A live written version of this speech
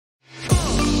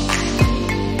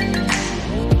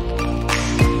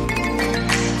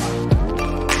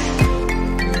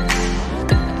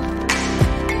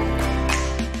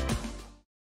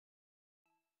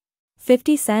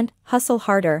50 Cent, Hustle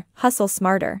Harder, Hustle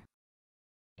Smarter.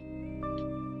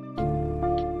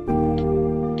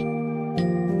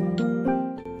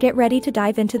 Get ready to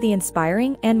dive into the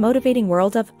inspiring and motivating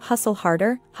world of Hustle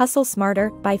Harder, Hustle Smarter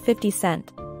by 50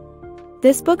 Cent.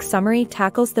 This book summary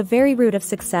tackles the very root of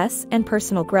success and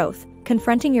personal growth,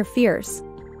 confronting your fears.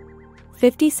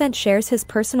 50 Cent shares his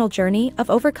personal journey of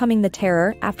overcoming the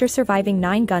terror after surviving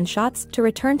 9 gunshots to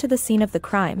return to the scene of the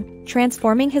crime,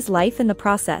 transforming his life in the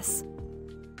process.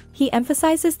 He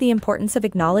emphasizes the importance of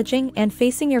acknowledging and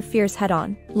facing your fears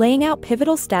head-on, laying out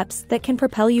pivotal steps that can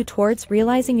propel you towards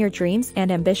realizing your dreams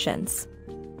and ambitions.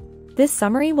 This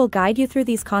summary will guide you through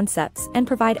these concepts and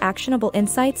provide actionable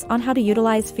insights on how to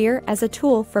utilize fear as a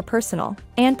tool for personal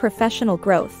and professional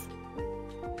growth.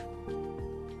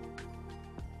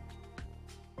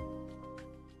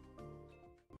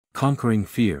 Conquering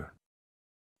Fear.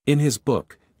 In his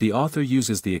book, the author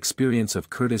uses the experience of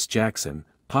Curtis Jackson,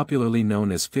 popularly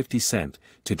known as 50 Cent,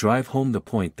 to drive home the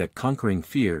point that conquering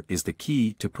fear is the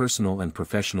key to personal and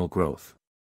professional growth.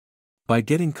 By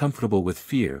getting comfortable with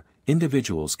fear,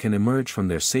 individuals can emerge from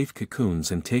their safe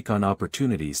cocoons and take on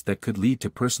opportunities that could lead to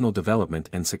personal development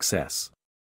and success.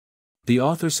 The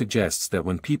author suggests that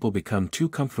when people become too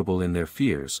comfortable in their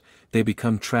fears, they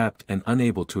become trapped and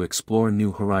unable to explore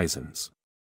new horizons.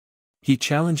 He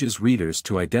challenges readers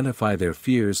to identify their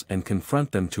fears and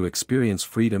confront them to experience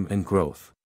freedom and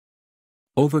growth.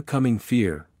 Overcoming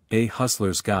Fear, A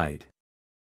Hustler's Guide.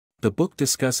 The book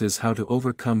discusses how to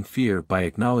overcome fear by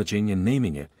acknowledging and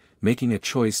naming it, making a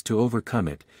choice to overcome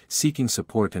it, seeking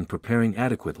support and preparing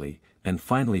adequately, and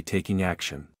finally taking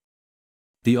action.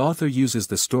 The author uses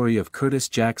the story of Curtis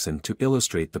Jackson to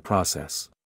illustrate the process.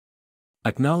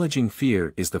 Acknowledging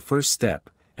fear is the first step,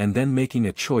 and then making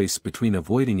a choice between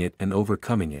avoiding it and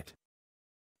overcoming it.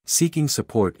 Seeking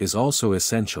support is also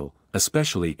essential,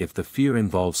 especially if the fear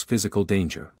involves physical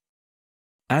danger.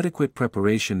 Adequate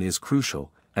preparation is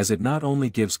crucial, as it not only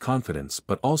gives confidence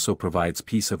but also provides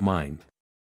peace of mind.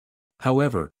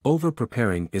 However,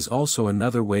 over-preparing is also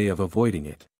another way of avoiding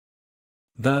it.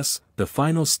 Thus, the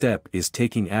final step is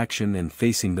taking action and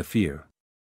facing the fear.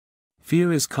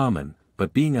 Fear is common,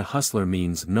 but being a hustler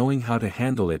means knowing how to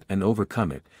handle it and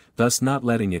overcome it, thus not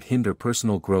letting it hinder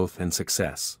personal growth and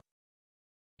success.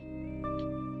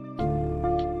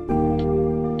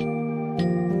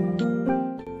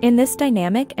 In this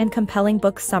dynamic and compelling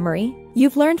book summary,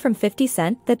 you've learned from 50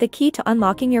 Cent that the key to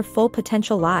unlocking your full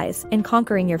potential lies in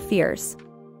conquering your fears.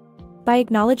 By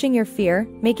acknowledging your fear,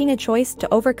 making a choice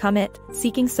to overcome it,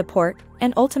 seeking support,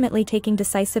 and ultimately taking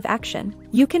decisive action,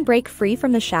 you can break free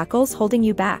from the shackles holding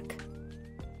you back.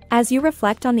 As you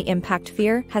reflect on the impact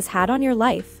fear has had on your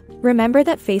life, remember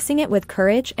that facing it with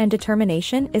courage and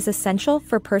determination is essential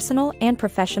for personal and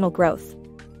professional growth.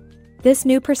 This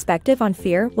new perspective on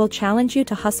fear will challenge you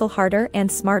to hustle harder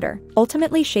and smarter,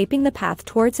 ultimately shaping the path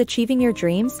towards achieving your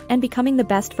dreams and becoming the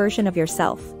best version of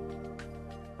yourself.